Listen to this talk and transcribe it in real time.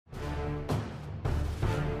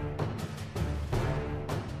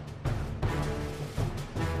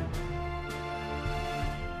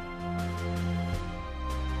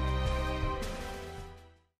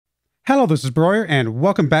Hello, this is Broyar, and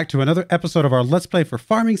welcome back to another episode of our Let's Play for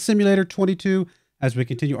Farming Simulator 22 as we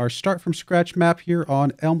continue our start from scratch map here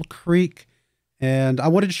on Elmcreek. And I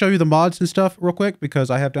wanted to show you the mods and stuff real quick because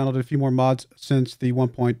I have downloaded a few more mods since the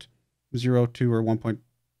 1.02 or 1.2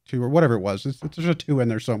 or whatever it was. There's a 2 in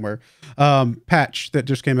there somewhere. Patch that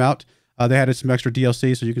just came out. They added some extra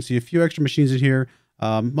DLC, so you can see a few extra machines in here.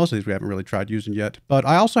 Most of these we haven't really tried using yet. But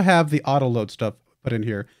I also have the auto load stuff put in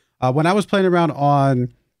here. When I was playing around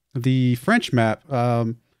on the French map,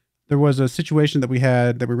 there was a situation that we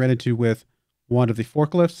ran into with one of the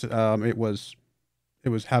forklifts. It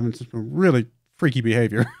was having some really freaky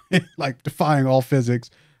behavior, like defying all physics,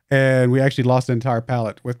 and we actually lost the entire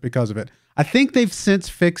pallet because of it. I think they've since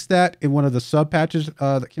fixed that in one of the sub patches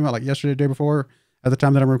that came out like yesterday, the day before, at the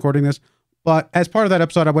time that I'm recording this. But as part of that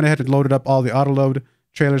episode, I went ahead and loaded up all the auto load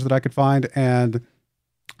trailers that I could find, and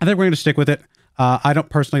I think we're going to stick with it. I don't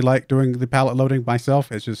personally like doing the pallet loading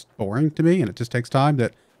myself. It's just boring to me, and it just takes time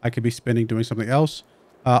that I could be spending doing something else.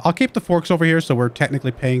 I'll keep the forks over here, so we're technically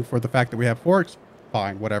paying for the fact that we have forks.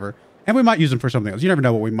 Fine, whatever. And we might use them for something else. You never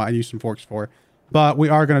know what we might use some forks for. But we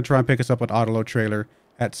are going to try and pick us up an auto load trailer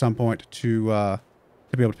at some point to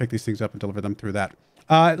be able to pick these things up and deliver them through that.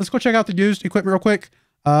 Let's go check out the used equipment real quick.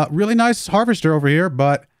 Really nice harvester over here,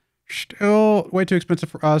 but still way too expensive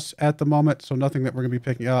for us at the moment, so nothing that we're going to be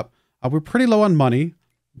picking up. We're pretty low on money,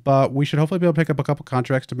 but we should hopefully be able to pick up a couple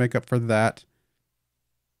contracts to make up for that.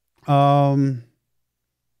 Let's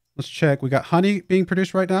check. We got honey being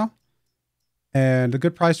produced right now. And the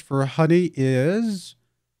good price for honey is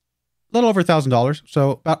a little over $1,000.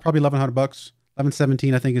 So about probably $1,100 bucks.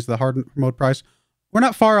 $1,117, I think, is the hard mode price. We're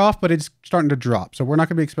not far off, but it's starting to drop. So we're not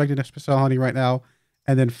going to be expecting to sell honey right now.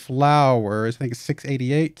 And then flowers, I think it's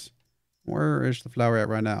 $688. Where is the flower at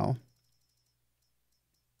right now?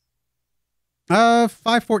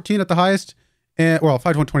 514 at the highest, and well,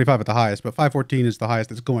 525 at the highest, but 514 is the highest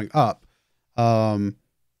that's going up. So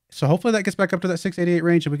hopefully that gets back up to that 688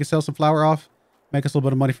 range, and we can sell some flour off, make us a little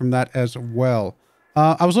bit of money from that as well.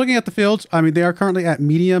 I was looking at the fields. I mean, they are currently at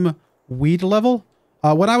medium weed level.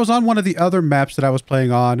 When I was on one of the other maps that I was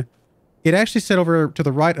playing on, it actually said over to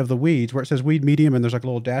the right of the weeds where it says weed medium, and there's like a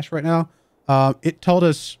little dash right now. It told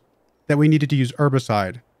us that we needed to use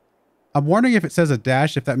herbicide. I'm wondering if it says a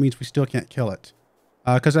dash, if that means we still can't kill it.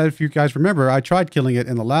 Because if you guys remember, I tried killing it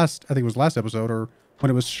in the last, I think it was last episode, or when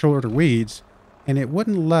it was shorter weeds, and it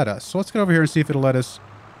wouldn't let us. So let's get over here and see if it'll let us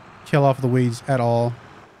kill off the weeds at all.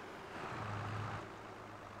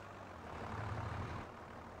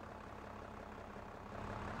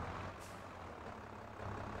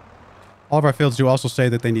 All of our fields do also say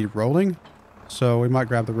that they need rolling. So we might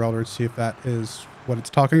grab the roller and see if that is what it's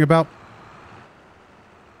talking about.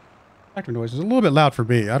 Tractor noise is a little bit loud for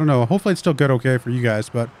me. I don't know. Hopefully it's still good okay for you guys,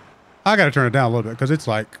 but I got to turn it down a little bit because it's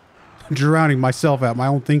like drowning myself out, my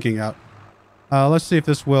own thinking out. Let's see if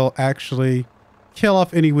this will actually kill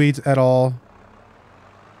off any weeds at all.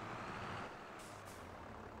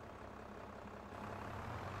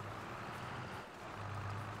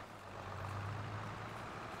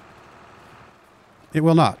 It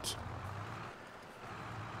will not.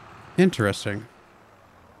 Interesting.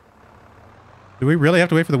 Do we really have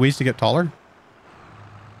to wait for the weeds to get taller?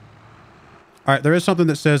 All right, there is something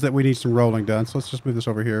that says that we need some rolling done, so let's just move this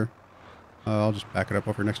over here. I'll just back it up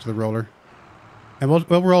over next to the roller. And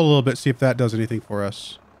we'll roll a little bit, see if that does anything for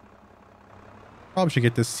us. Probably should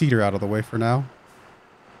get this cedar out of the way for now.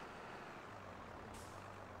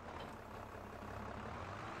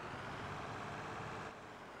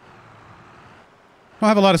 I don't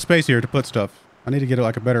have a lot of space here to put stuff. I need to get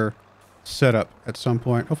like a better setup at some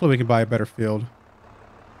point. Hopefully we can buy a better field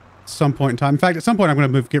at some point in time. In fact, at some point I'm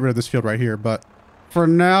going to get rid of this field right here, but for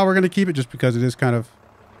now we're going to keep it just because it is kind of,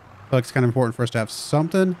 I feel like it's kind of important for us to have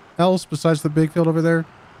something else besides the big field over there.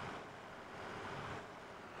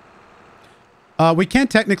 We can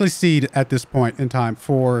technically seed at this point in time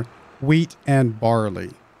for wheat and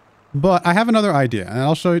barley, but I have another idea, and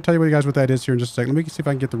I'll tell you guys what that is here in just a second. Let me see if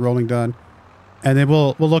I can get the rolling done, and then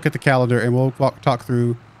we'll look at the calendar and we'll talk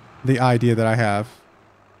through the idea that I have.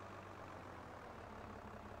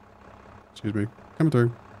 Excuse me. Coming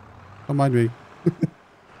through. Don't mind me.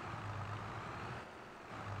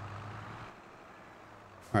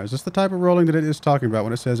 Alright, is this the type of rolling that it is talking about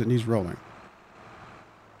when it says it needs rolling?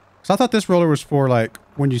 So I thought this roller was for like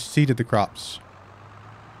when you seeded the crops.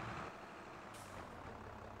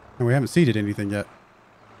 And we haven't seeded anything yet.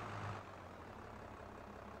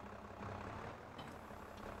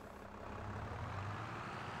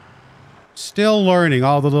 Still learning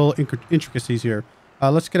all the little intricacies here.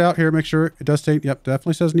 Let's get out here, make sure it does say, yep,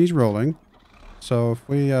 definitely says needs rolling. So if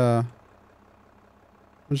we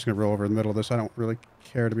I'm just going to roll over in the middle of this. I don't really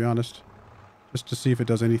care, to be honest. Just to see if it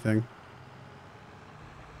does anything.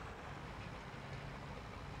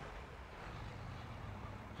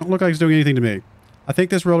 Don't look like it's doing anything to me. I think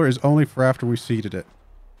this roller is only for after we seeded it.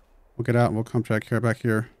 We'll get out and we'll come check here back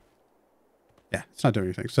here. Yeah, it's not doing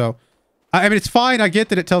anything. So, I mean, it's fine. I get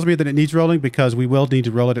that it tells me that it needs rolling because we will need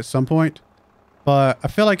to roll it at some point. But I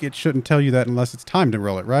feel like it shouldn't tell you that unless it's time to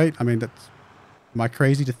roll it, right? I mean, that's... Am I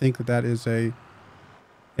crazy to think that that is a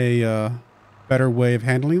better way of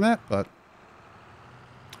handling that? But...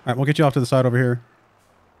 Alright, we'll get you off to the side over here.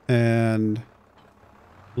 And...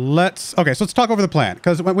 Let's... Okay, so let's talk over the plan.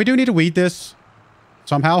 Because we do need to weed this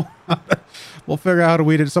somehow. We'll figure out how to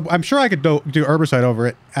weed it. I'm sure I could do herbicide over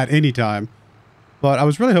it at any time. But I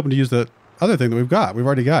was really hoping to use the other thing that we've got. We've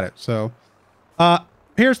already got it. So,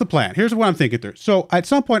 here's the plan. Here's what I'm thinking through. So, at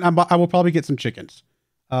some point, I will probably get some chickens.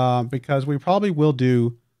 Because we probably will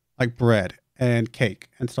do, like, bread and cake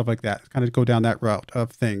and stuff like that. Kind of go down that route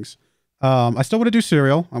of things. I still want to do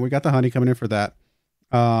cereal. And we got the honey coming in for that.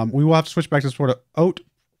 We will have to switch back to sort of oat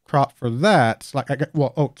crop for that. Like,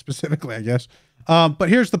 well, oat specifically, I guess. But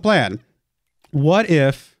here's the plan. What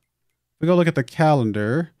if we go look at the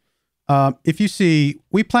calendar? If you see,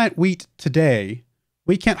 we plant wheat today,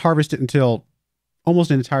 we can't harvest it until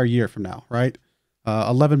almost an entire year from now, right?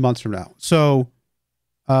 11 months from now. So,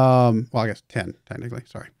 well, I guess 10, technically,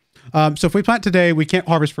 sorry. So if we plant today, we can't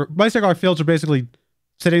harvest for, basically our fields are basically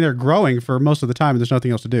sitting there growing for most of the time and there's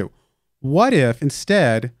nothing else to do. What if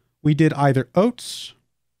instead we did either oats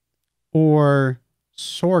or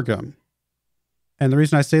sorghum? And the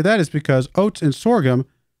reason I say that is because oats and sorghum,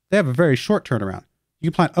 they have a very short turnaround.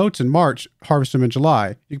 You can plant oats in March, harvest them in July.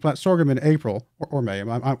 You can plant sorghum in April or May.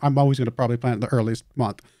 I'm always going to probably plant in the earliest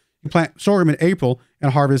month. You can plant sorghum in April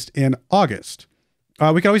and harvest in August.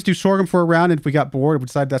 We can always do sorghum for a round, and if we got bored and we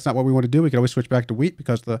decide that's not what we want to do, we can always switch back to wheat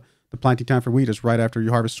because the planting time for wheat is right after you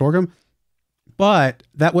harvest sorghum. But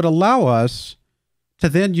that would allow us to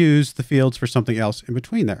then use the fields for something else in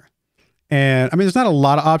between there. And I mean, there's not a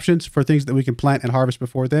lot of options for things that we can plant and harvest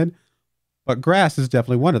before then, but grass is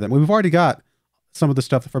definitely one of them. We've already got some of the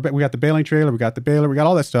stuff for, we got the baling trailer, we got the baler, we got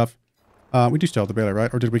all that stuff. We do still have the baler,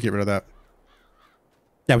 right? Or did we get rid of that?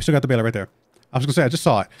 Yeah, we still got the baler right there. I was gonna say, I just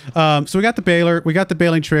saw it. So we got the baler, we got the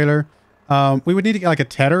baling trailer. We would need to get like a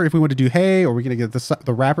tedder if we want to do hay, or we're gonna get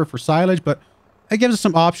the wrapper for silage, but it gives us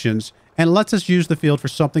some options and lets us use the field for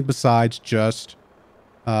something besides just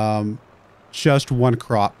one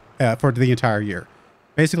crop for the entire year.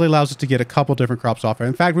 Basically allows us to get a couple different crops off.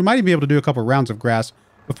 In fact, we might even be able to do a couple rounds of grass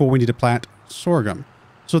before we need to plant sorghum.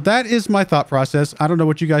 So that is my thought process. I don't know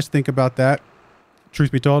what you guys think about that.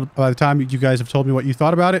 Truth be told, by the time you guys have told me what you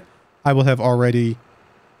thought about it, I will have already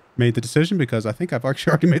made the decision, because I think I've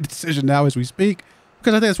actually already made the decision now as we speak,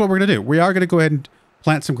 because I think that's what we're going to do. We are going to go ahead and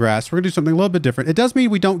plant some grass. We're going to do something a little bit different. It does mean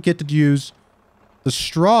we don't get to use the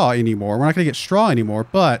straw anymore. We're not going to get straw anymore,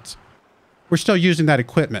 but we're still using that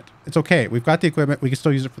equipment. It's okay. We've got the equipment. We can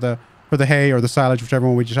still use it for the hay or the silage, whichever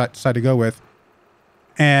one we decide to go with,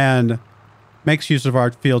 and makes use of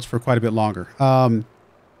our fields for quite a bit longer.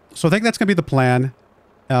 So I think that's going to be the plan.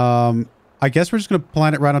 I guess we're just going to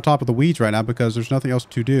plant it right on top of the weeds right now because there's nothing else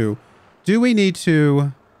to do. Do we need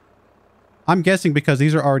to... I'm guessing because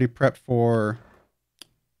these are already prepped for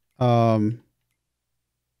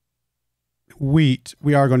wheat,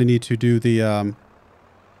 we are going to need to do the... what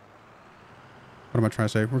am I trying to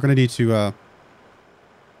say? We're going to need to...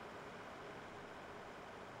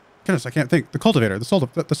 goodness, I can't think. The cultivator, the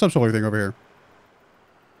subsoiler thing over here.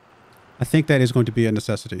 I think that is going to be a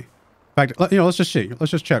necessity. In fact, let's just see. Let's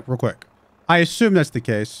just check real quick. I assume that's the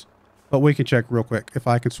case, but we can check real quick. If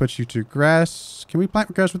I can switch you to grass. Can we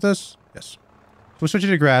plant grass with this? Yes. So we'll switch you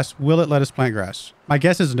to grass. Will it let us plant grass? My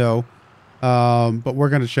guess is no. But we're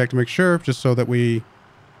going to check to make sure, just so that we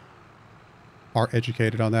are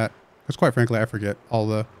educated on that. Because quite frankly, I forget all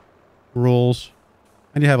the rules.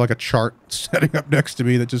 And you have like a chart setting up next to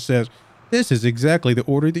me that just says, this is exactly the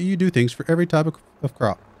order that you do things for every type of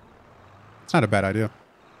crop. It's not a bad idea.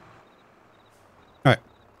 All right.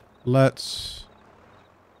 Let's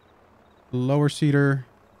lower seeder.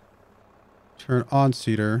 Turn on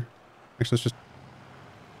seeder. Actually, let's just...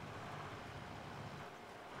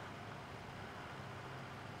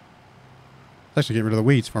 Let's actually get rid of the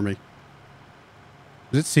weeds for me.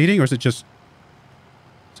 Is it seeding or is it just...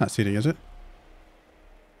 It's not seeding, is it?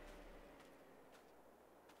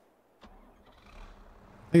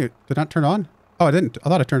 I think it did not turn on. Oh, I didn't. I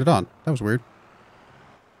thought I turned it on. That was weird.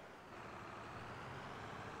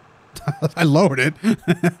 I lowered it,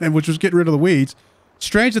 which was getting rid of the weeds.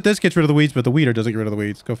 Strange that this gets rid of the weeds, but the weeder doesn't get rid of the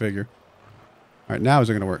weeds. Go figure. All right, now is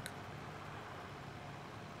it going to work?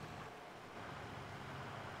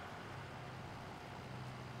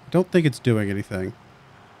 don't think it's doing anything.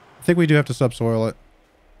 I think we do have to subsoil it.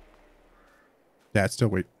 Yeah, it's still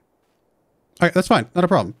weak. All right, that's fine. Not a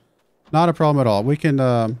problem. Not a problem at all. We can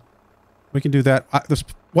do that. This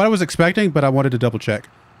what I was expecting, but I wanted to double check.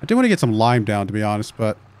 I do want to get some lime down, to be honest,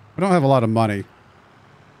 but I don't have a lot of money.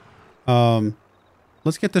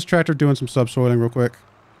 Let's get this tractor doing some subsoiling real quick,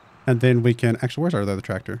 and then we can actually. Where's our other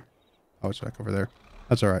tractor? Oh, it's back over there.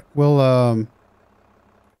 That's all right. We'll actually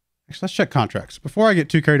let's check contracts before I get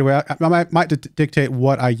too carried away. I might dictate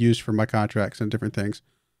what I use for my contracts and different things.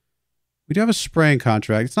 We do have a spraying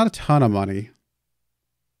contract. It's not a ton of money.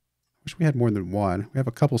 I wish we had more than one. We have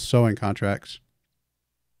a couple sowing contracts.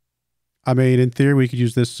 I mean, in theory, we could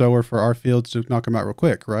use this sower for our fields to knock them out real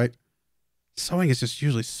quick, right? Sowing is just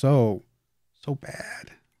usually so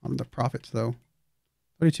bad on the profits, though.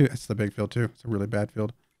 32, that's the big field, too. It's a really bad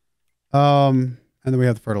field. And then we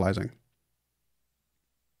have the fertilizing.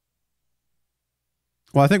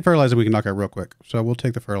 Well, I think fertilizing we can knock out real quick. So we'll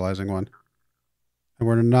take the fertilizing one. And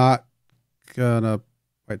we're not gonna...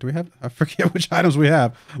 Wait, do we have... I forget which items we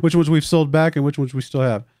have. Which ones we've sold back and which ones we still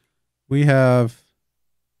have. We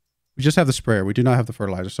just have the sprayer. We do not have the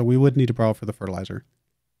fertilizer. So we would need to borrow for the fertilizer.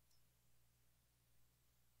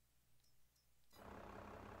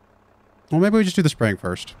 Well, maybe we just do the spraying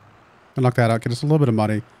first. And knock that out. Get us a little bit of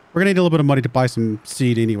money. We're going to need a little bit of money to buy some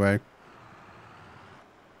seed anyway.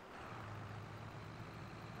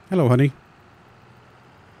 Hello, honey.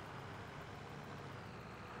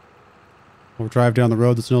 We'll drive down the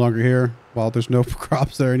road that's no longer here while there's no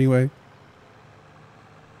crops there anyway.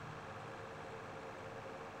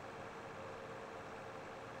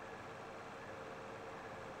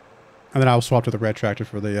 And then I'll swap to the red tractor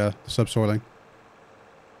for the subsoiling.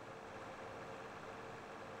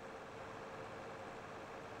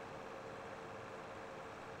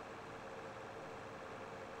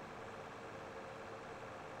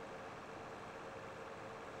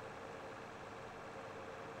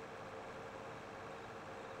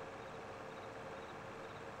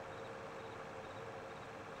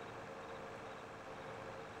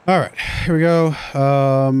 All right, here we go.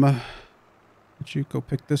 Let you go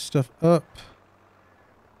pick this stuff up.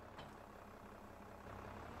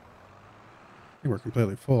 I think we're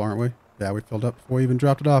completely full, aren't we? Yeah, we filled up before we even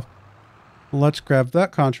dropped it off. Let's grab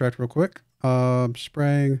that contract real quick.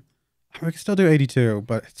 Spraying. We can still do 82,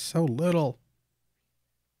 but it's so little.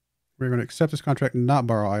 We're going to accept this contract and not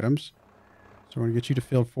borrow items. So we're going to get you to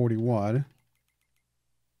field 41.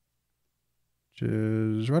 Which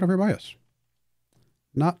is right over here by us.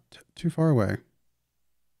 Not too far away.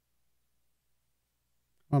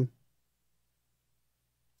 Come on.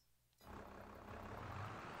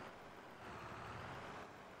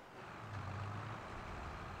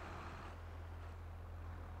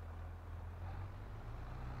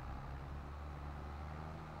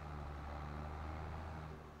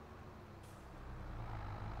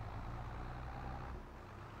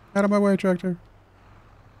 Out of my way, tractor.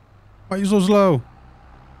 Why are you so slow?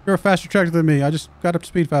 You're a faster tractor than me. I just got up to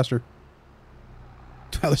speed faster.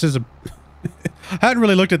 This is a... I hadn't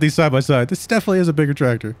really looked at these side by side. This definitely is a bigger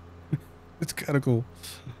tractor. It's kind of cool.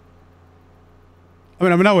 I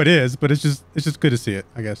know it is, but it's just good to see it,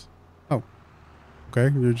 I guess. Oh.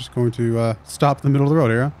 Okay, you're just going to stop in the middle of the road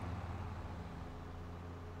here, huh?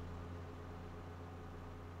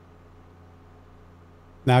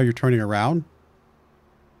 Now you're turning around?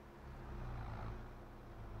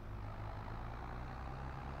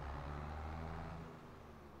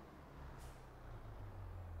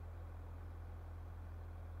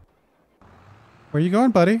 Where are you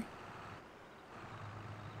going, buddy?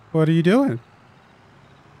 What are you doing?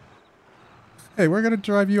 Hey, we're going to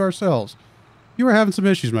drive you ourselves. You were having some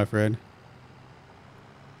issues, my friend.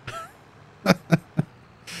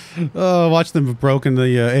 Oh, watch them have broken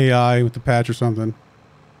the AI with the patch or something.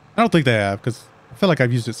 I don't think they have, because I feel like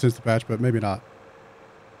I've used it since the patch, but maybe not.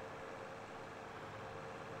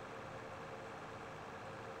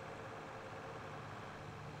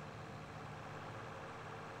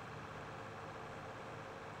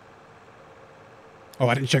 Oh,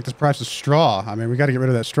 I didn't check the price of straw. I mean, we got to get rid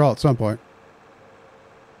of that straw at some point.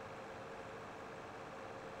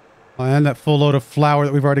 Oh, and that full load of flour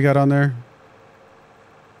that we've already got on there.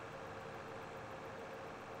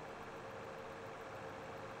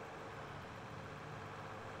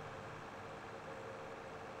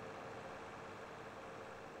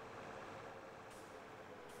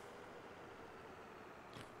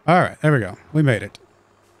 All right, there we go. We made it.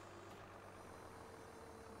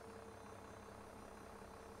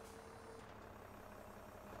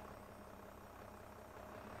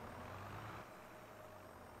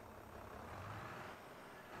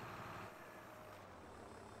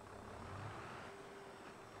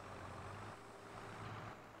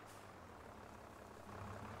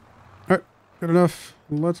 Good enough.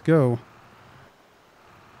 Let's go.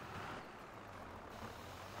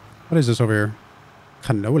 What is this over here?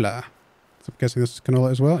 Canola. So I'm guessing this is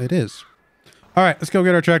canola as well. It is. All right, let's go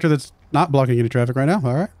get our tractor that's not blocking any traffic right now.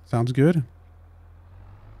 All right, sounds good.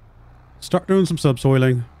 Start doing some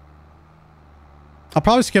subsoiling. I'll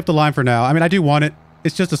probably skip the lime for now. I mean, I do want it.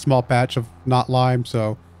 It's just a small patch of not lime,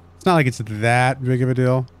 so it's not like it's that big of a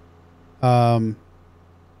deal. Apparently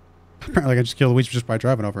I can just kill the weeds just by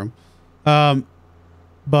driving over them.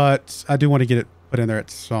 But I do want to get it put in there at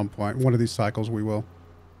some point. One of these cycles we will.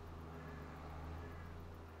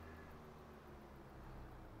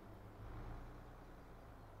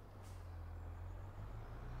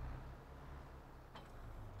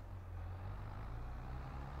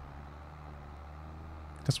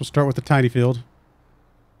 Guess we'll start with the tiny field.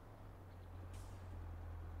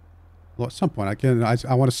 Well, at some point,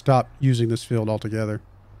 I want to stop using this field altogether.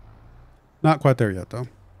 Not quite there yet, though.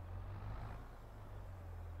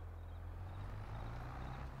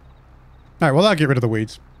 All right, well, that'll get rid of the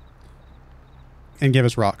weeds. And give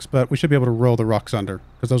us rocks. But we should be able to roll the rocks under,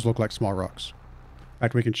 because those look like small rocks. In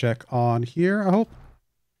fact, we can check on here, I hope.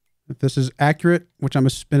 If this is accurate, which I'm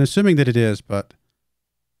been assuming that it is, but...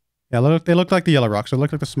 yeah, they look like the yellow rocks. They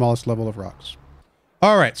look like the smallest level of rocks.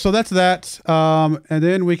 All right, so that's that. And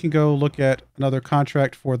then we can go look at another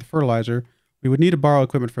contract for the fertilizer. We would need to borrow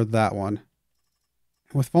equipment for that one.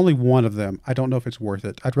 With only one of them, I don't know if it's worth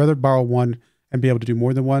it. I'd rather borrow one and be able to do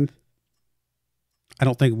more than one. I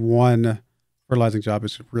don't think one fertilizing job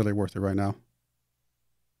is really worth it right now.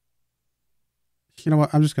 You know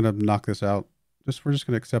what? I'm just going to knock this out. We're just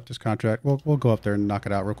going to accept this contract. We'll go up there and knock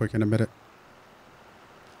it out real quick in a minute.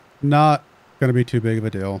 Not going to be too big of a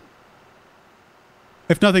deal.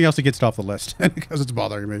 If nothing else, it gets it off the list because it's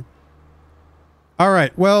bothering me. All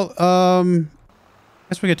right. Well, I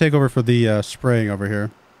guess we could take over for the spraying over here.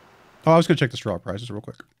 Oh, I was going to check the straw prices real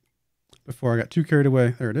quick before I got too carried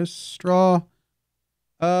away. There it is. Straw.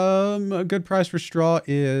 A good price for straw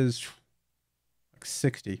is like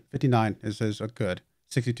 60. 59 is a good.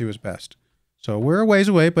 62 is best. So we're a ways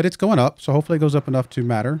away, but it's going up. So hopefully it goes up enough to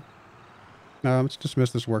matter. Let's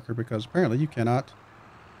dismiss this worker because apparently you cannot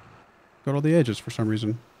go to all the edges for some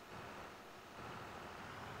reason.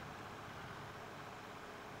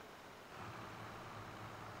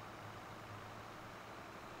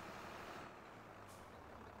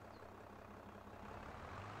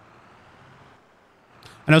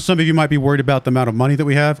 I know some of you might be worried about the amount of money that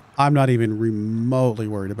we have. I'm not even remotely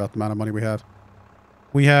worried about the amount of money we have.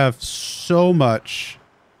 We have so much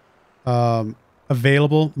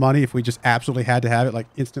available money if we just absolutely had to have it like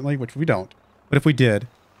instantly, which we don't. But if we did,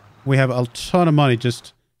 we have a ton of money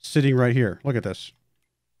just sitting right here. Look at this.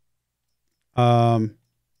 I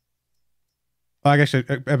guess a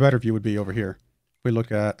better view would be over here. If we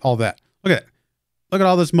look at all that. Look at it. Look at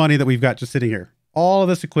all this money that we've got just sitting here. All of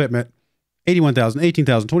this equipment. 81,000,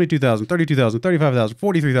 18,000, 22,000, 32,000, 35,000,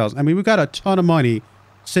 43,000. I mean, we've got a ton of money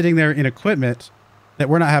sitting there in equipment that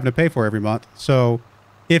we're not having to pay for every month. So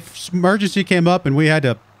if emergency came up and we had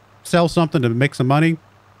to sell something to make some money,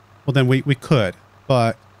 well, then we could.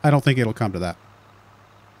 But I don't think it'll come to that.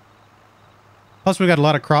 Plus, we've got a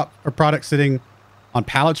lot of crop or products sitting on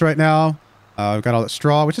pallets right now. We've got all that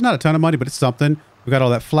straw, which is not a ton of money, but it's something. We've got all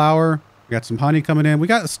that flour. We got some honey coming in. We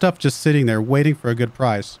got stuff just sitting there waiting for a good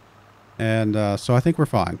price. And so I think we're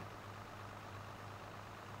fine.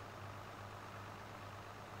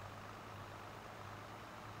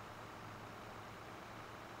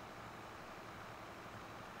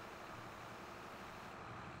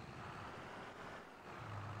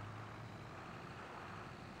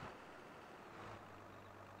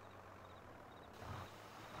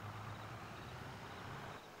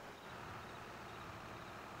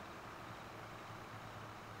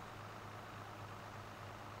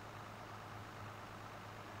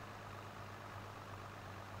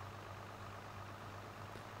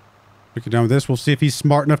 We get down with this. We'll see if he's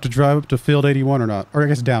smart enough to drive up to field 81 or not. Or I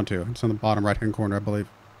guess down to. It's on the bottom right-hand corner, I believe.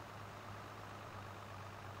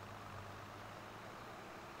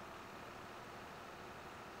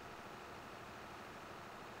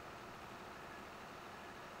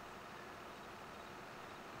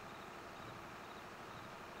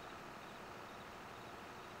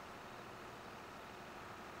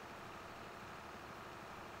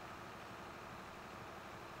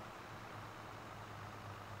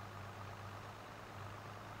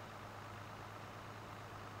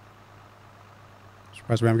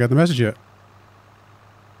 Surprised we haven't got the message yet.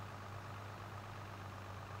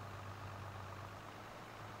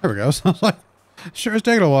 There we go. Sounds like sure it's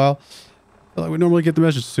taking a while. I feel like we normally get the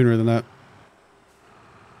message sooner than that.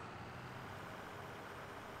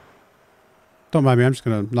 Don't mind me. I'm just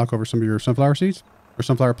going to knock over some of your sunflower seeds or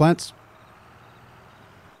sunflower plants.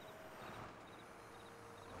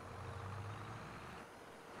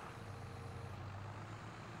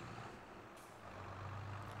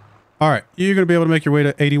 All right. You're going to be able to make your way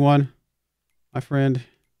to 81. My friend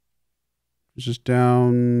is just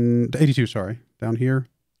down to 82. Sorry. Down here.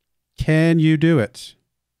 Can you do it?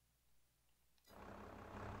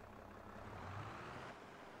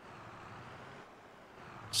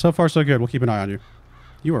 So far, so good. We'll keep an eye on you.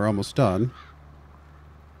 You are almost done.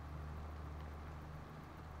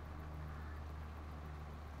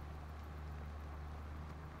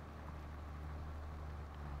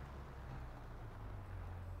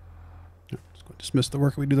 Just going to dismiss the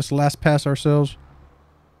work. We do this last pass ourselves.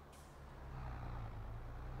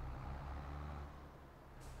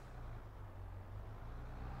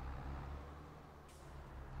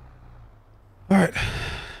 All right.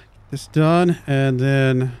 Get this done, and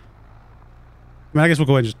then... I mean, I guess we'll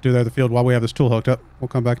go ahead and just do the other field while we have this tool hooked up. We'll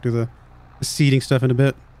come back to the seeding stuff in a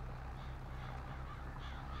bit.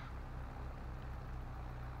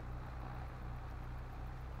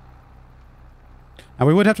 Now,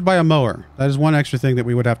 we would have to buy a mower. That is one extra thing that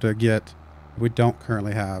we would have to get that we don't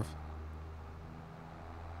currently have.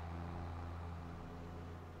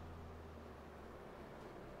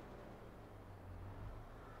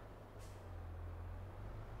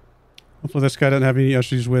 Hopefully this guy doesn't have any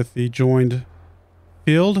issues with the joined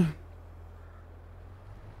field.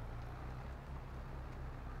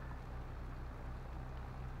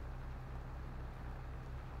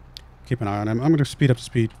 Keep an eye on him. I'm going to speed up to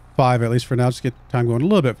speed 5 at least for now. Just get time going a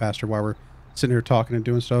little bit faster while we're sitting here talking and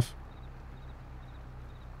doing stuff.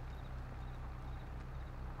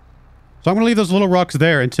 So I'm going to leave those little rocks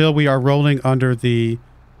there until we are rolling under the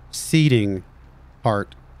seeding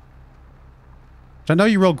part. Which I know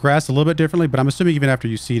you roll grass a little bit differently, but I'm assuming even after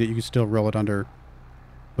you seed it, you can still roll it under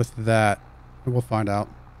with that. And we'll find out.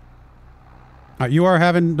 All right, you are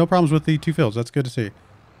having no problems with the 2 fields. That's good to see. All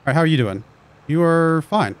right, how are you doing? You are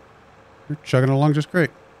fine. You're chugging along just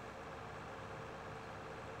great.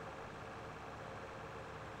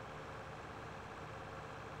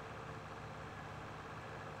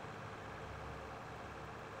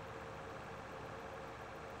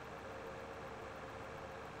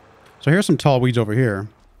 So here's some tall weeds over here.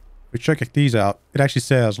 We check these out. It actually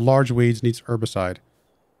says large weeds needs herbicide.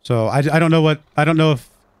 So I don't know if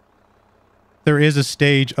there is a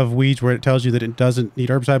stage of weeds where it tells you that it doesn't need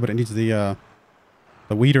herbicide, but it needs the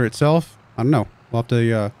weeder itself. I don't know. We'll have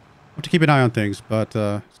to keep an eye on things, but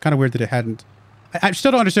it's kind of weird that it hadn't. I still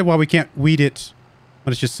don't understand why we can't weed it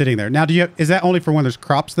when it's just sitting there. Now, is that only for when there's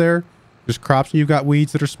crops there? There's crops and you've got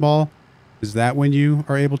weeds that are small. Is that when you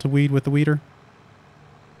are able to weed with the weeder?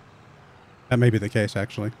 That may be the case,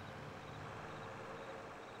 actually.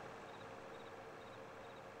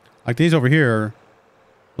 Like these over here, are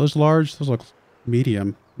those large? Those look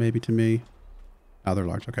medium, maybe to me. Oh, they're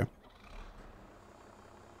large. Okay.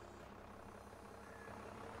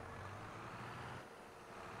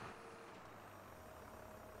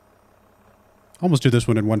 Almost do this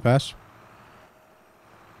one in one pass.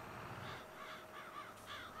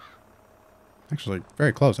 Actually,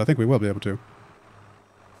 very close. I think we will be able to.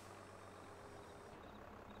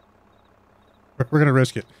 We're going to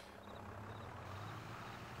risk it.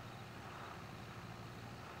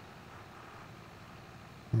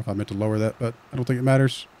 I don't know if I meant to lower that, but I don't think it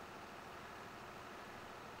matters.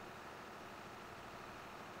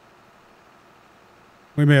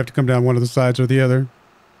 We may have to come down one of the sides or the other.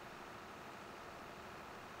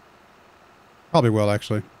 Probably will,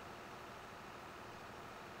 actually.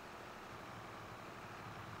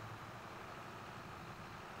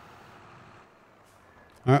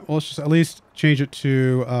 All right, well, let's just at least change it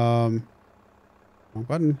to, wrong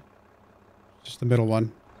button. Just the middle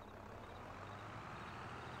one.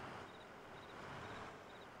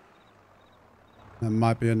 That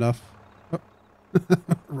might be enough. Oh.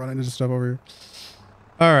 Running into stuff over here.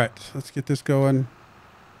 All right, let's get this going.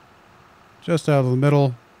 Just out of the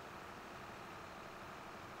middle.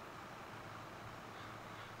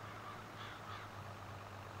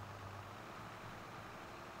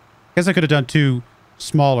 Guess I could have done 2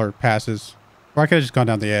 smaller passes. Or I could have just gone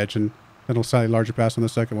down the edge and then a slightly larger pass on the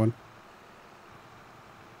second one.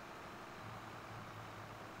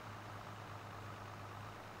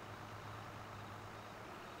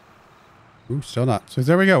 Ooh, still not. So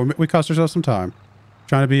there we go. We cost ourselves some time.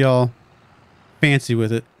 Trying to be all fancy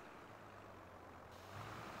with it.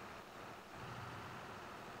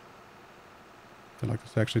 I feel like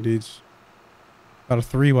this actually needs about a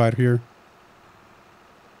 3 wide here.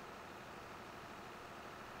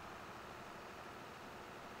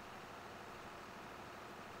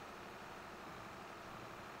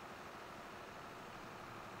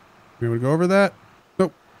 Anyone go over that?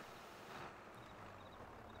 Nope.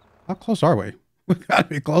 How close are we? We gotta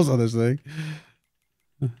be close on this thing.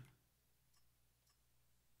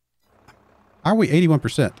 Are we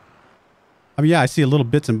 81%? I mean, yeah, I see a little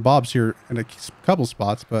bits and bobs here in a couple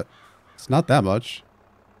spots, but it's not that much.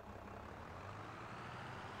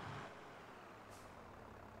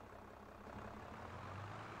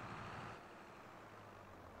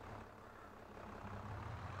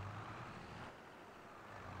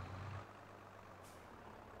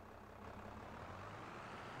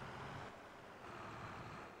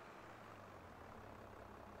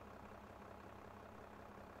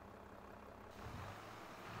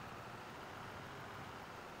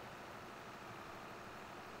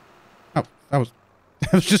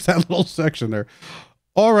 That was just that little section there.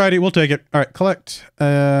 Alrighty, we'll take it. All right, collect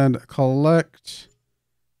and collect.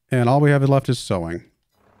 And all we have left is sewing.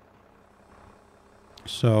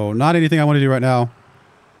 So not anything I want to do right now.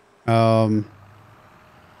 I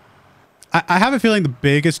have a feeling the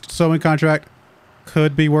biggest sewing contract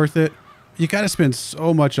could be worth it. You got to spend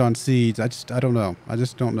so much on seeds. I don't know. I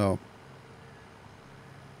just don't know.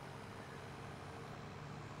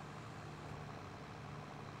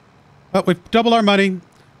 But we've doubled our money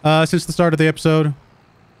since the start of the episode.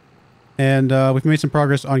 And we've made some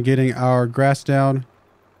progress on getting our grass down.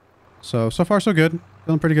 So far so good.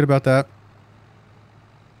 Feeling pretty good about that.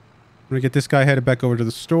 I'm going to get this guy headed back over to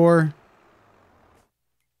the store.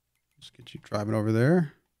 Let's get you driving over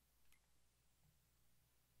there.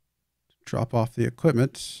 Drop off the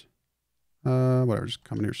equipment. Whatever, just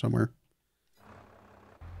come in here somewhere.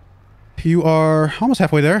 You are almost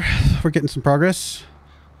halfway there. We're getting some progress.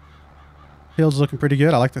 Field's looking pretty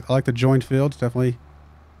good. I like the joined field. It's definitely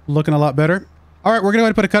looking a lot better. All right, we're gonna go ahead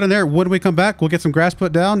and put a cut in there. When we come back, we'll get some grass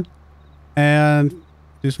put down and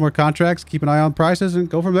do some more contracts. Keep an eye on prices and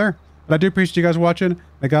go from there. But I do appreciate you guys watching.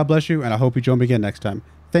 May God bless you, and I hope you join me again next time.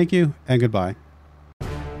 Thank you and goodbye.